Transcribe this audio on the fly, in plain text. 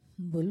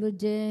बोलो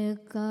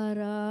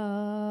जयकारा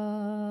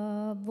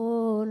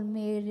बोल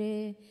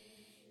मेरे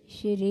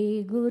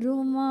श्री गुरु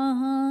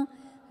महाराज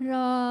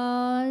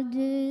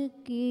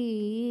की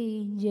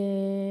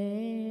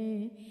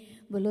जय।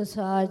 बोलो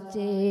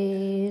साचे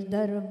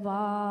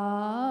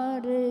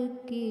दरबार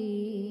की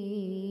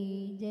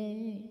जय।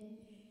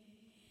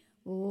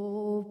 ओ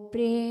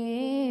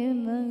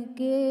प्रेम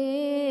के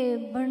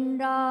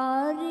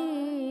भंडारी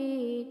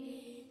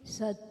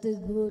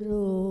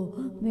सतगुरु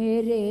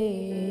मेरे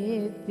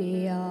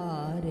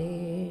प्यारे।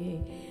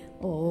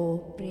 ओ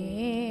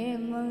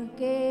प्रेम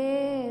के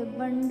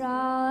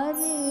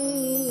भंडारी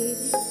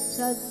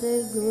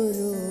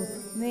सतगुरु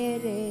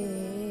मेरे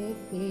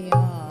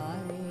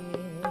प्यारे।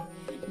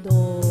 दो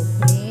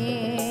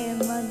प्रेम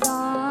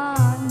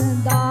दान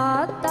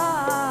दाता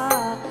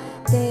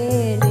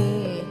तेरे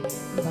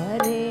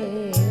भरे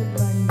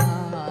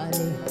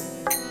भंडारे।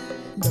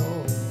 दो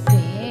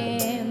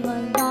प्रेम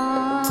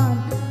दान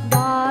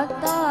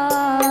दाता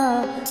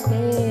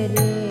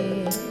तेरे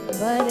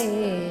भरे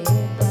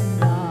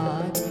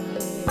भंडारे।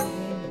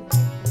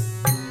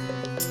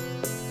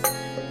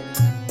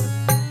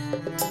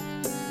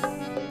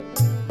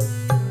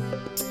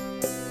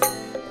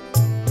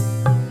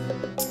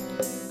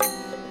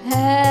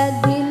 है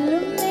दिल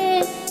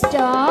में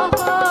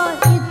चाहा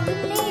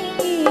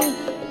इतनी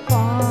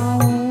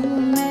पाऊं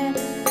मैं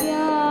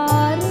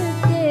प्यार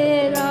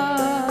तेरा।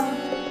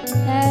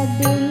 है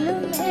दिल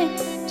में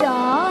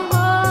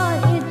चाहा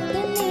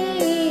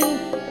इतनी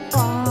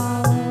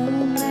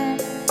पाऊं मैं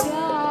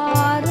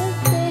प्यार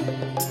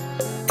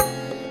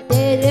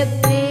तेरे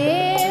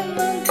प्रेम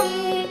की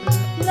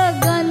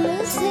लगन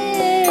से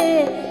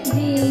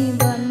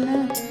जीवन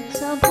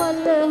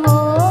सफल हो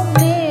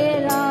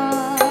मेरा।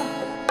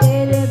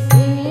 तेरे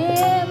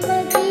प्रेम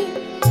की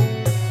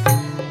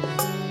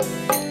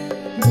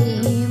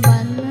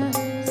जीवन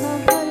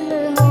सफल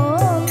हो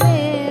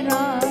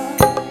मेरा।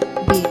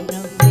 बिन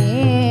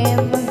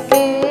प्रेम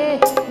के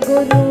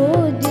गुरु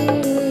जी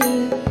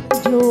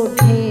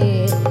झूठे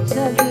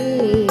सभी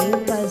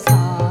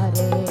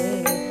पसारे।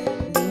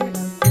 बिन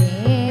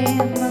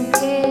प्रेम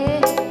के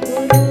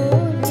गुरु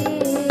जी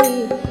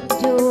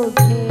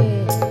झूठे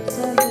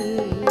सभी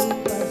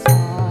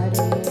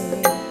पसारे।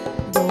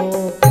 दो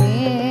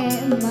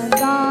प्रेम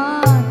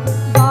दान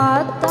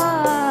दाता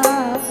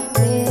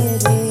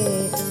तेरे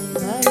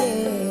भरे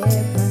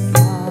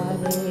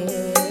भंडारे।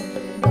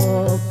 दो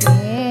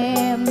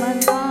प्रेम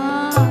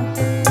दान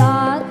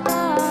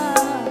दाता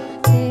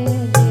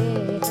तेरे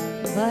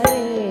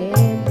भरे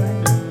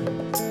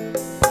भंडारे।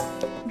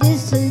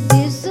 जिस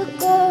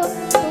जिसको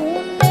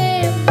तूने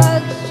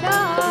बख्शा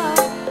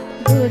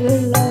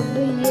दुर्लभ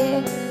ये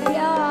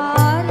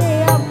प्यार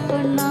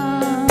अपना।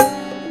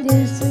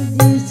 जिस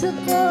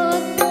जिसको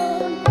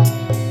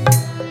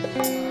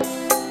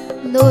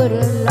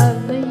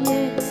दुर्लभ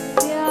ये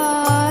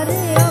प्यार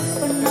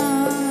अपना।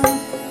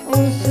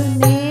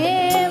 उसने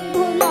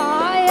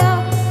भुलाया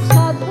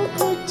सब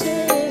कुछ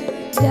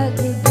जग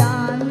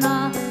जाना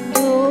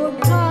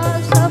झूठा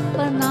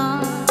सपना।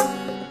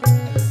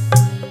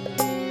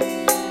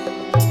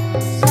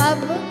 सब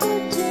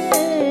कुछ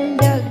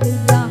जग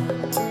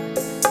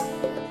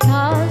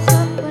जाना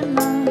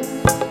सपना।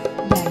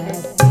 मैं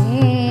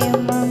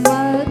प्रेम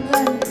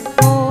मगन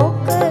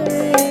होकर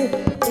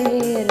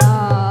तेरा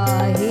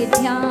ही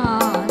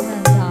ध्यान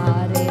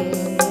धारे।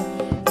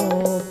 ओ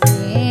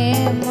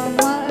प्रेम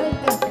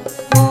मगन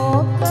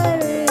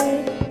होकर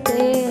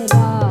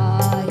तेरा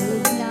ही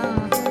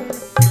ध्यान।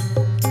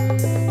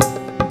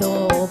 दो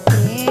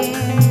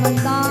प्रेम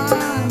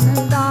दान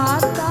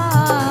दाता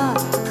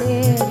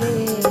तेरे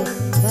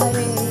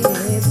भरे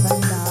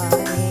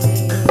भंडारे।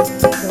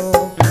 दो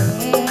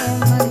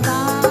प्रेम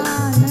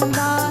दान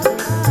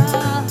दाता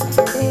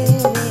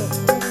तेरे।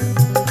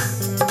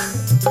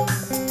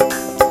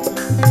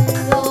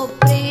 दो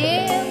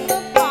प्रेम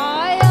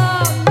पाया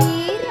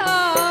मीरा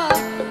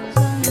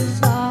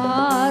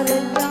संसार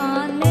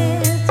जाने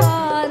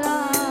सारा।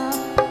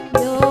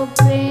 जो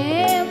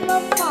प्रेम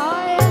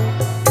पाया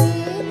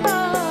मीरा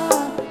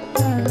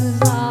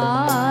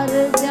संसार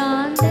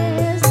जाने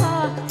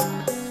सारा।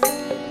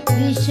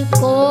 विष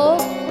को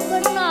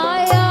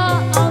बनाया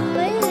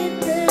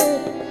अमृत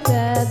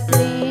वह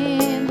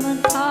प्रेम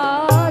था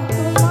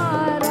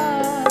तुम्हारा।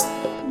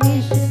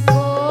 विष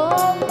को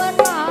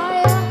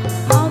बनाया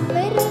अमृत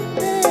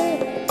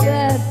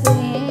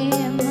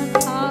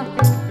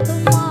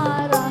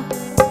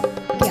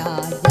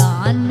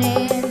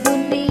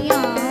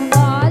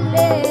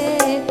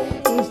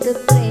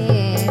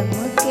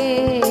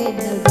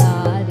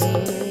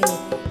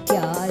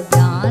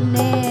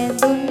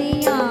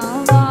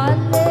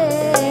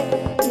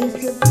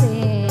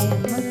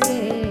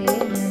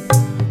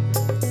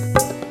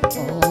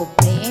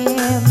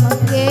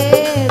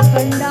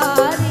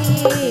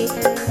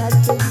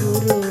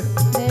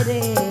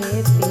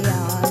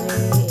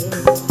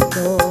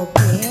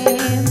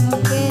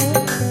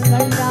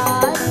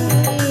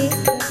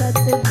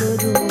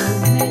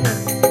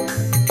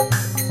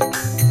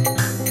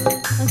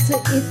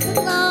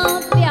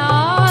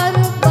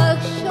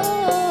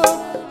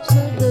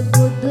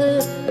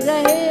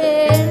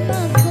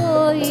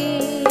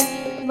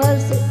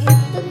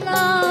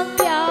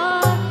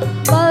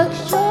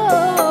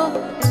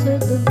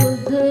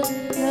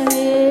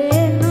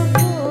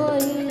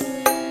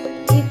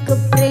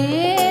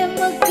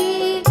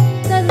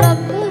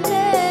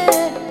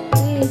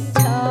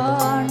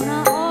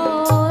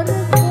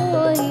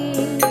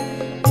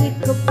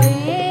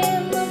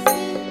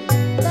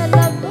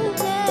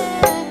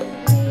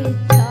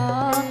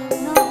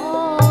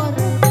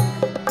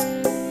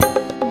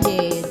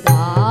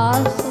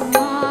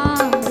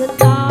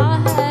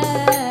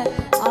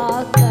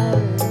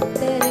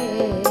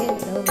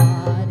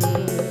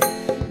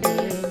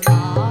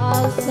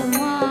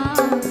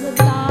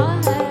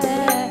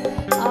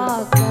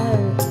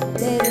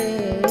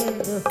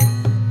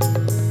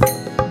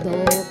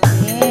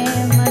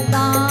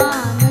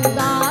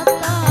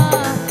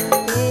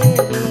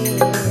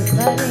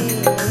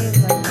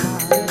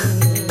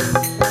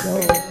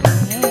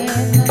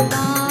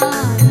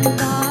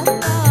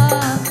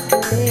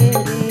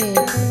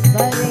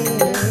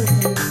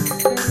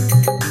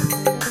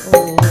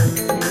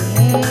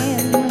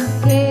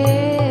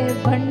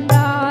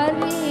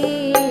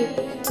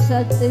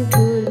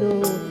सतगुरु